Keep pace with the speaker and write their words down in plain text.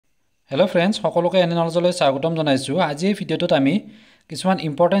Hello friends, সকলোকে এনে নলেজলৈ স্বাগতম জনাইছো। আজি এই ভিডিঅ'টোত আমি কিছুমান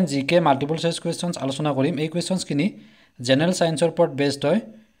ইম্পৰ্টেন্ট জিকে মাল্টিপল চইচ কোৱেশ্চনছ আলোচনা কৰিম। এই কোৱেশ্চনছ কিনি জেনাৰেল সায়েন্সৰ ওপৰত বেসড হয়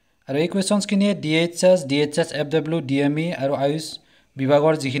আৰু এই কোৱেশ্চনছ কিনি DHS, DHSFW, DME আৰু AYUSH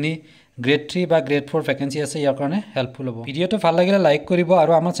বিভাগৰ যিখিনি গ্ৰেড 3 বা গ্ৰেড 4 ভ্যাকেন্সি আছে ইয়াৰ কাৰণে হেল্পফুল হ'ব। ভিডিঅ'টো ভাল লাগিলে লাইক কৰিব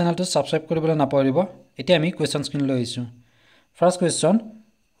আৰু আমাৰ চেনেলটো সাবস্ক্ৰাইব কৰিবলৈ নাপাহৰিব। এতিয়া আমি কোৱেশ্চনছ কিনি লৈ আহিছো। First question,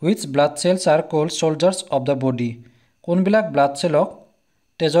 which blood cells are called soldiers of the body? কোনবিলাক ব্লাড সেলক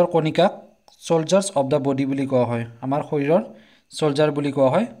তেজৰ কণিকাক soldiers of the body বুলি কোৱা হয়? আমাৰ শৰীৰৰ soldier বুলি কোৱা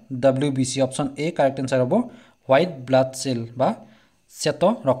হয় WBC। অপচন এ কাৰেক্ট আনসাৰ হ'ব। হোৱাইট ব্লাড সেল বা শ্বেত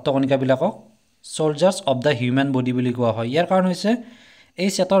ৰক্তকণিকা বিলাকক soldiers of the human body বুলি কোৱা হয়। ইয়াৰ কাৰণ হৈছে এই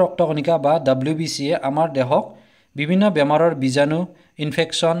শ্বেত ৰক্তকণিকা বা WBC এ আমাৰ দেহক বিভিন্ন বেমাৰৰ বীজাণু,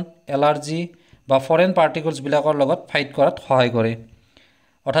 ইনফেকশন, এলাৰ্জি বা ফৰেন পাৰ্টিকলছ বিলাকৰ লগত ফাইট কৰাত সহায় কৰে।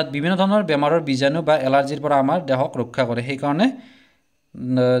 অৰ্থাৎ বিভিন্ন ধৰণৰ বেমাৰৰ বীজাণু বা এলাৰ্জিৰ পৰা আমাৰ দেহক ৰক্ষা কৰে। সেই কাৰণে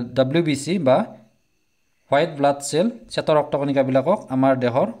WBC বা হোৱাইট ব্লাড সেল শ্বেত ৰক্তকণিকা বিলাকক আমাৰ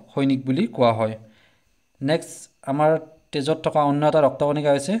দেহৰ সৈনিক বুলি কোৱা হয়। নেক্সট আমাৰ তেজত থকা অন্য এটা ৰক্তকণিকা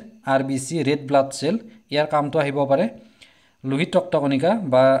হৈছে RBC ৰেড ব্লাড সেল। ইয়াৰ কামটো আহিব পাৰে লোহিত ৰক্তকণিকা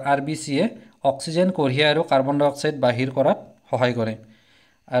বা RBC এ অক্সিজেন কঢ়িয়াই আৰু কাৰ্বন ডাই অক্সাইড বাহিৰ কৰাত সহায় কৰে।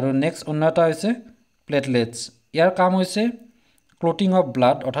 আৰু নেক্সট অন্য এটা হৈছে প্লেটলেটছ। ইয়াৰ কাম হৈছে clotting of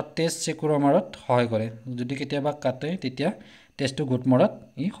blood অৰ্থাৎ তেজ চেকুৰ মাৰত সহায় কৰে। যদি কেতিয়াবা কাটে তেতিয়া তেজটো গোট মৰাত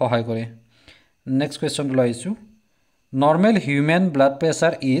ই সহায় কৰে। নেক্সট কোৱেশ্চন লৈ আহিছো। Normal human blood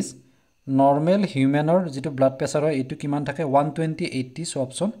pressure is, normal হিউম্যানৰ যেটো ব্লাড প্ৰেছাৰ হয় এটো কিমান থাকে? 120/80। সো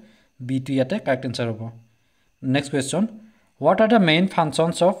অপচন বি টো ইয়াতে কাৰেক্ট আনসাৰ হ'ব। Next question, what are the main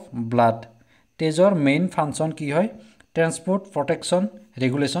functions of blood? তেজৰ মেইন ফাংচন কি হয়? Transport, protection,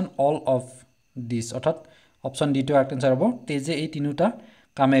 regulation, all of this. অৰ্থাৎ অপচন ডি টো কাৰেক্ট আনসাৰ হ'ব। তেজে এই তিনিটা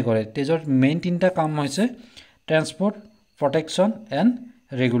কামে কৰে। তেজৰ মেইন তিনিটা কাম হৈছে transport, protection and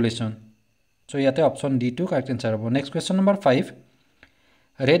regulation. So ইয়াতে option D to correct answer হ'ব। Next question number 5.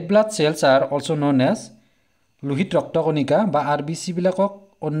 Red blood cells are also known as Lohit ৰক্তকণিকা বা RBC বিলাকক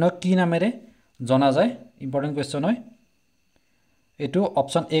অন্য কি নামেৰে জনা যায়? ইম্পৰ্টেন্ট question হয়। এটো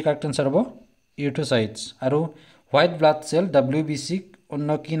option A correct answer হ'ব, erythrocytes। আৰু হোৱাইট ব্লাড সেল WBC অন্য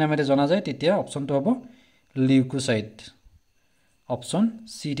কি নামেৰে জনা যায়? তেতিয়া অপচনটো হ'ব লিউকোসাইট। অপচন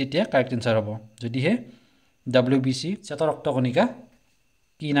সি তেতিয়া কাৰেক্ট আনসাৰ হ'ব। যদিহে WBC শ্বেত ৰক্তকণিকা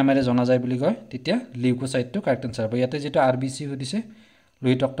কি নামেৰে জনা যায় বুলি কয় তেতিয়া লিউকোসাইটটো কাৰেক্ট আনসাৰ হ'ব। ইয়াতে যেটো RBC সুধিছে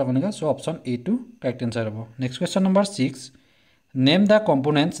লোহিত ৰক্তকণিকা, সো অপচন এ টো কাৰেক্ট আনসাৰ হ'ব। Next question number 6, name da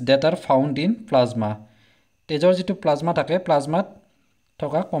components that R found in plasma. তেজৰ যেটো প্লাজমা থাকে, প্লাজমাত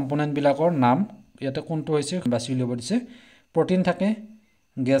থকা কম্পোনেন্ট বিলাকৰ নাম ইয়াতে কোনটো হৈছে বাছি উলিয়াব দিছে। প্ৰটিন থাকে,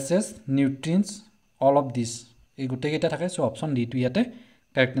 গ্যাসেস, নিউট্ৰিয়েন্টস, অল অফ দিস। এই গোটেইকেইটা থাকে। সো অপচন ডি টো ইয়াতে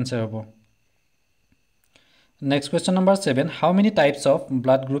কাৰেক্ট আনসাৰ হ'ব। Next question number 7. How many types of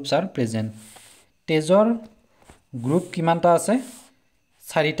blood groups are present? তেজৰ গ্ৰুপ কিমানটা আছে?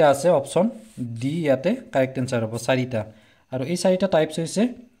 4টা আছে। অপচন ডি ইয়াতে কাৰেক্ট আনসাৰ হ'ব, 4টা। আৰু এই 4টা টাইপস হৈছে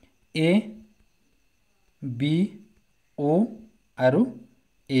A, B, O আৰু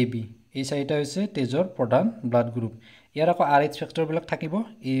AB। এই 4টা হৈছে তেজৰ প্ৰধান ব্লাড গ্ৰুপ। ইয়াৰ আকৌ RH ফেক্টৰ বিলাক থাকিব,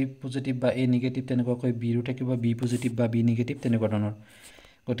 A পজিটিভ বা A নেগেটিভ, তেনেকৈ B ৰো থাকিব, B পজিটিভ বা B নেগেটিভ, তেনেকুৱা ধৰণৰ।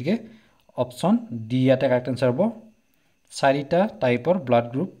 গতিকে অপচন ডি ইয়াতে কাৰেক্ট আনসাৰ হ'ব। 4টা টাইপৰ ব্লাড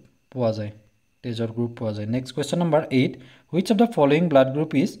গ্ৰুপ পোৱা যায়, তেজৰ গ্ৰুপ পোৱা যায়। Next question number 8, which of the following blood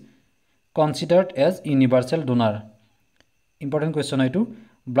group is considered as universal donor? Important question এইটো।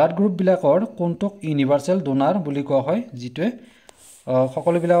 ব্লাড গ্ৰুপ বিলাকৰ কোনটোক ইউনিভাৰ্সাল ডোনাৰ বুলি কোৱা হয়? যিটোৱে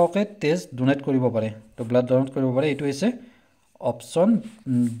সকলো বিলাককে তেজ ডোনেট কৰিব পাৰে, তো ব্লাড ডোনেট কৰিব পাৰে। এইটো হৈছে অপচন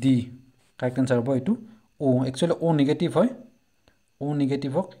ডি কাৰেক্ট আনসাৰ হ'ব। এইটো O, একচুয়ালি O নেগেটিভ হয়। O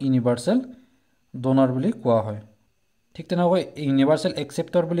নেগেটিভক ইউনিভাৰ্সাল ডোনাৰ বুলি কোৱা হয়। ঠিক তেনেকৈ ইউনিভাৰ্সাল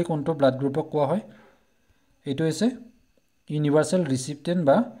একসেপ্টৰ বুলি কোনটো ব্লাড গ্ৰুপক কোৱা হয়? এইটো হৈছে ইউনিভাৰ্সাল ৰিসিপিয়েন্ট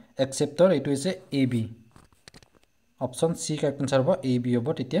বা একসেপ্টৰ। এইটো হৈছে AB। অপচন সি কাৰেক্ট আনসাৰ হ'ব, AB হ'ব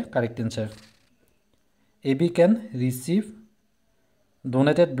তেতিয়া correct answer. AB can receive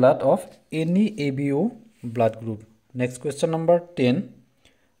donated blood of any ABO blood group. Next question number 10,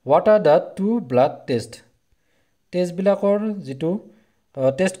 what are the two blood tests? Test বিলাকৰ যেটো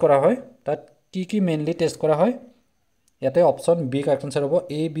টেষ্ট কৰা হয় তাত কি কি মেইনলি টেষ্ট কৰা হয়? ইয়াতে অপচন বি কাৰেক্ট আনসাৰ হ'ব,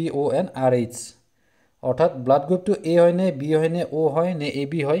 A, B, O and RH। অৰ্থাৎ ব্লাড গ্ৰুপটো A হয় নে B হয় নে O হয় নে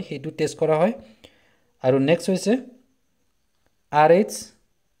AB হয় সেইটো টেষ্ট কৰা হয়। আৰু নেক্সট হৈছে RH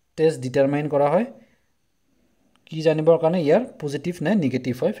টেষ্ট ডিটাৰমাইন কৰা হয় কি জানিবৰ কাৰণে ইয়াৰ পজিটিভ নে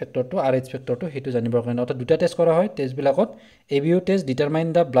নেগেটিভ হয় ফেক্টৰটো, RH ফেক্টৰটো, সেইটো জানিবৰ কাৰণে। অৰ্থাৎ দুটা টেষ্ট কৰা হয় টেষ্ট বিলাকত। ABO test determine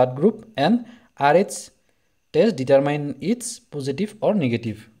da blood group and RH test determine its positive or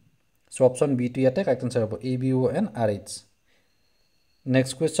negative. So option B to ইয়াতে কারেক্ট আনসার হ'ব, ABO and RH।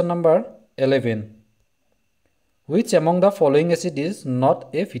 Next question number 11. Which among the following acid is not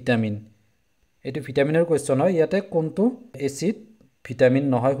a vitamin? Etu vitaminor question hoy yate kontu acid vitamin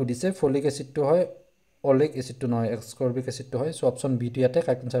nohoy hudise folic acid to hoy oleic acid to nohoy ascorbic acid to hoy so option B to yate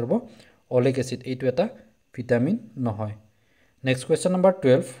correct answer hobo oleic acid etu eta vitamin nohoy. Next question number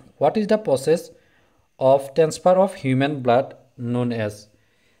 12. What is the process of transfer of human blood known as?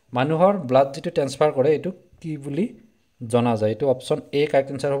 Manuhor blood jitu transfer kore etu ki buli jana jay. Etu option A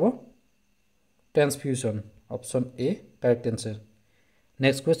correct answer hobo transfusion. Option A correct answer.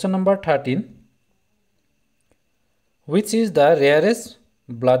 Next question number 13. Which is the rarest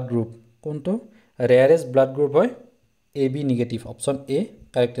blood group? Konto rarest blood group hoy AB negative. Option A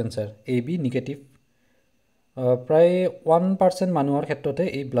correct answer. AB negative. Pray 1% manuhor khetrote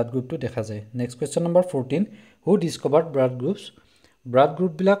ei blood group to dekha jay. Next question number 14. Who discovered blood groups? Blood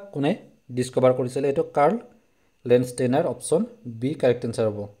group bilak kone discover korisile eto Carl Landsteiner. Option B correct answer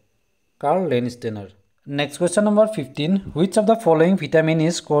hobo Carl Landsteiner. Next question number 15. Which of the following vitamin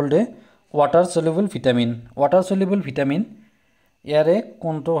is called a water-soluble vitamin? Water-soluble vitamin yare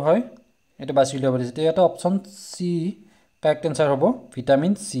konto hoy eto basile hobo eta option C correct answer hobo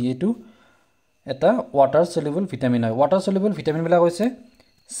vitamin C etu eta water-soluble vitamin hoy. Water-soluble vitamin bila hoise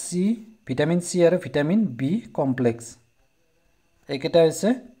C vitamin C aru vitamin B complex eketa hoise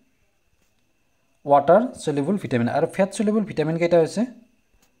water-soluble vitamin aru fat-soluble vitamin keita hoise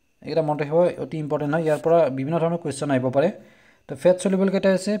এটা মন ৰাখিব অতি important হয় ইয়াৰ পৰা বিভিন্ন ধৰণৰ question আহিব পাৰে তো ফেট সলিউবল কেটা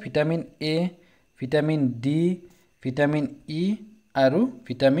আছে vitamin A vitamin D vitamin E আৰু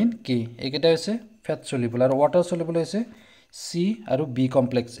ভিটামিন কে এইকেটা আছে ফেট সলিউবল আৰু ওয়াটাৰ সলিউবল আছে সি আৰু বি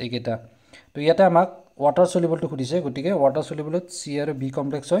কমপ্লেক্স এইকেটা তো ইয়াতে আমাক ওয়াটাৰ সলিউবল টু খুদিছে গটিকে ওয়াটাৰ সলিউবলত সি আৰু বি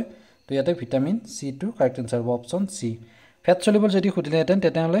কমপ্লেক্স হয় তো ইয়াতে ভিটামিন সি টু কাৰেক্ট আনসাৰ হ'ব অপচন সি ফেট সলিউবল যদি খুদিলেহেঁতেন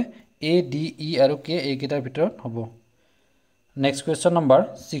তেতিয়াহ'লে এ ডি ই আৰু কে এইকেটাৰ ভিতৰত হ'ব. Next question number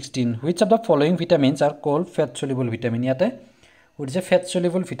 16. Which of the following vitamins are called fat soluble vitamin? Yate what is a fat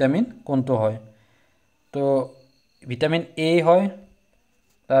soluble vitamin konto hoy to vitamin A hoy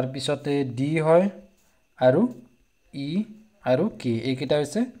tar pisote D hoy aru E aru K ekita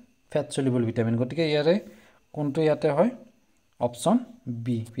hoise fat soluble vitamin gotike yare konto yate hoy option B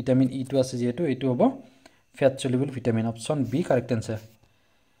vitamin E to ase jetu etu hobo fat soluble vitamin option B correct answer.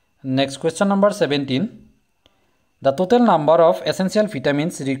 Next question number 17. The total number of essential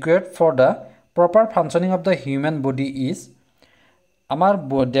vitamins required for the proper functioning of the human body is amar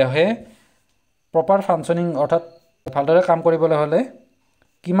dehe proper functioning orthat bhaldore kaam koribole hole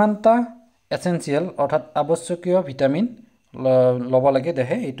kimanta essential orthat aboshokiyo vitamin lobo lage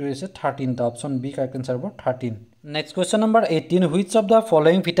dehe etu is 13 the option B correct answer hobo 13. Next question number 18. Which of the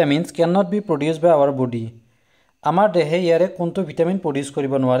following vitamins cannot be produced by our body? Amar dehe yare konto vitamin produce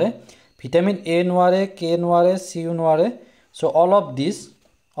koribo nware vitamin A nware K nware C nware so all of these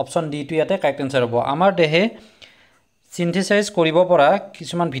option D to yate correct answer hobo amar dehe synthesize koribo pora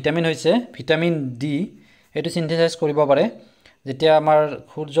kisuman vitamin hoise vitamin D etu synthesize koribo pare jetia amar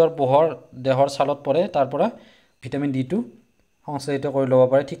khurjor pohor dehor salot pore tar pora vitamin D to সংশ্লেষিত কৰি লব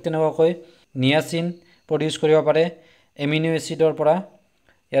পাৰে ঠিক তেনেকৈ niacin produce কৰিব পাৰে amino এসিডৰ পৰা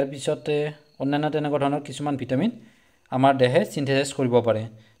ইয়াৰ পিছতে অন্যান্য তেনেকুৱা ধৰণৰ কিছুমান ভিটামিন আমাৰ দেহে সিনথেসাইজ কৰিব পাৰে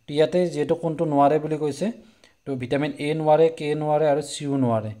তো ইয়াতে যেটো কোনটো নোৱাৰে বুলি কৈছে তো ভিটামিন এ নোৱাৰে কে নোৱাৰে আৰু সি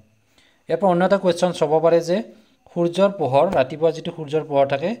নোৱাৰে ইয়াৰ পৰা অন্য এটা কোৱেশ্চন হ'ব পাৰে যে সূৰ্যৰ পোহৰ ৰাতিপুৱা যেটো সূৰ্যৰ পোহৰ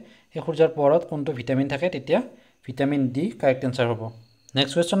থাকে এই সূৰ্যৰ পোহৰত কোনটো ভিটামিন থাকে তেতিয়া ভিটামিন ডি কাৰেক্ট আনসাৰ হ'ব.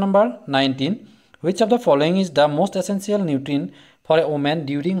 Next question number 19. Which of the following is the most essential nutrient for a woman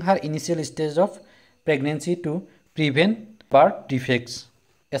during her initial stage of pregnancy to prevent birth defects?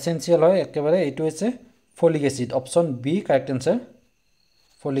 Essential hoy ekebare etu hoise folic acid option B correct answer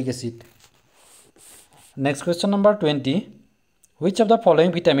folic acid. Next question number 20. Which of the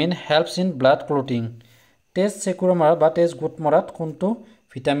following vitamin helps in blood clotting? Test sekuromara ba test gut morat konto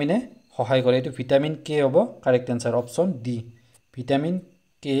vitamine সহায় কৰে এটো vitamin K হ'ব correct answer option D vitamin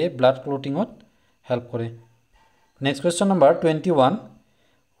K blood ক্লটিংত help কৰে. Next question number 21.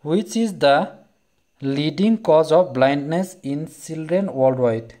 Which is the leading cause of blindness in children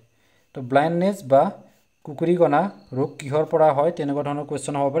worldwide? তো blindness বা কুকুৰিকণা ৰোগ কিহৰ পৰা হয় তেনেকুৱা ধৰণৰ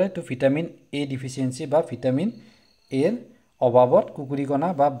কোৱেশ্চন হ'ব পাৰে তো ভিটামিন এ ডিফিচিয়েন্সি বা ভিটামিন এৰ অভাৱত কুকুৰিকণা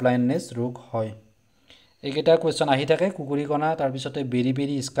বা ব্লাইণ্ডনেছ ৰোগ হয়. এইকেইটা কোৱেশ্চন আহি থাকে কুকুৰিকণা তাৰ পিছতে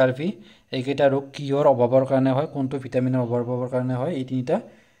বেৰি স্কাৰ্ভি এইকেইটা ৰোগ কিহৰ অভাৱৰ কাৰণে হয় কোনটো ভিটামিনৰ অভাৱৰ কাৰণে হয় এই তিনিটা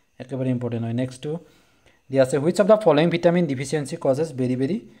একেবাৰে ইম্পৰ্টেন্ট হয়. নেক্সট টু দিয়া আছে which of the following vitamin deficiency causes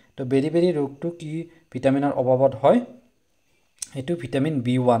বেৰি তো বেৰি ৰোগটো কি ভিটামিনৰ অভাৱত হয় এটো ভিটামিন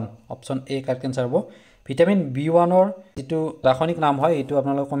B1 অপচন এ কাৰেক্ট আনসাৰ হ'ব. ভিটামিন B1 ৰ যেটো ৰাসায়নিক নাম হয় এটো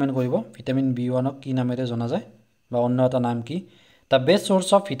আপোনালোকে কমেন্ট কৰিব ভিটামিন B1 ক কি নামেৰে জনা যায় বা অন্য এটা নাম কি The best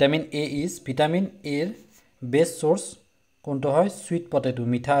source of vitamin A is vitamin A best source কোনটো হয় sweet potato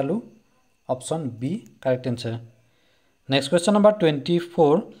মিঠা আলু option B correct answer next question number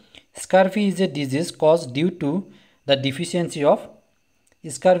 24 scurvy is a disease caused due to the deficiency of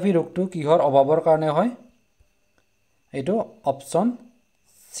scurvy ৰোগটো কিহৰ অভাৱৰ কাৰণে হয় এটো option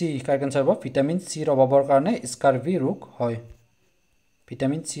C correct answer হ'ব vitamin C ৰ অভাৱৰ কাৰণে scurvy ৰোগ হয়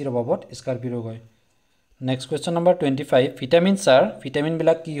vitamin C ৰ অভাৱত scurvy ৰোগ হয় next question number 25 vitamins are vitamin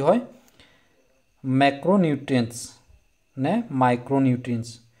বিলাক কি হয় macronutrients ne micronutrients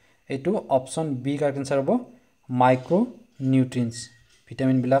etu option B correct answer hobo micronutrients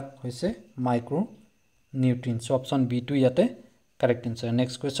vitamin bilak hoise micronutrients so option B to yate correct answer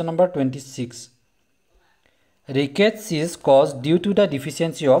next question number 26 rickets is caused due to the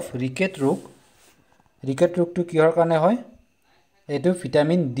deficiency of ricket rog to kihor karone hoy etu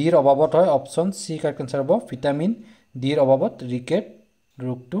vitamin D er obabot hoy option C correct answer hobo vitamin D er obabot ricket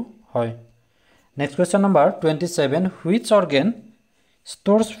rog to hoy next question number 27 which organ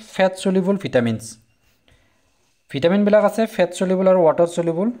stores fat soluble vitamins vitamin bilak ase fat soluble or water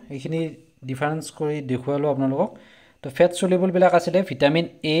soluble ekhini difference kori dekhualo apnalok to fat soluble bilak asile vitamin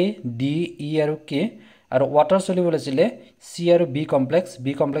A D E aru K aru water soluble asile C aru B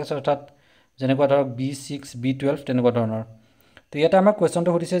complex orthat jenekwa dhorok B6 B12 tenekwa dhonor to yata amar question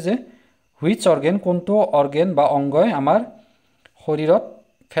to hodise je which organ konto organ ba ongoy amar shorirot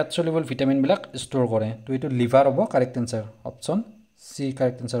fat soluble vitamin bilak store kore to etu liver hobo correct answer option C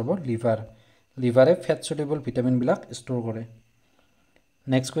correct answer hobo liver e fat soluble vitamin bilak store kore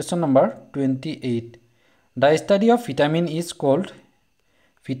next question number 28 the study of vitamin is called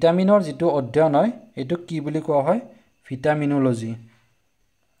vitamin or jitu odhyan hoy etu ki boli koa hoy vitaminology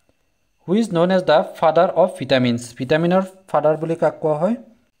who is known as the father of vitamins vitamin or father boli kak koa hoy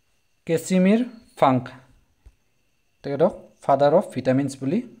Casimir Funk tekedok father of vitamins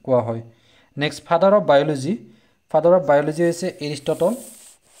boli koa hoy next father of biology is Aristotle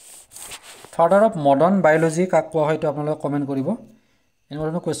father of modern biology kak koa hoy to apnalok comment koribo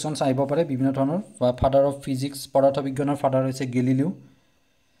enor questions aibo pare bibino dhonor father of physics padatha bigyanor father hoise Galileo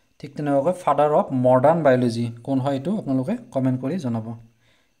ঠিক তেনেকৈ father of modern biology কোন হয় এটো আপোনালোকে comment কৰি জনাব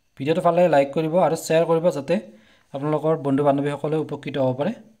ভিডিওটো ভালে লাইক কৰিব আৰু শেয়াৰ কৰিব যাতে আপোনালোকৰ বন্ধু বান্ধৱীসকলে উপকৃত হ'ব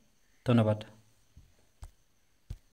পাৰে ধন্যবাদ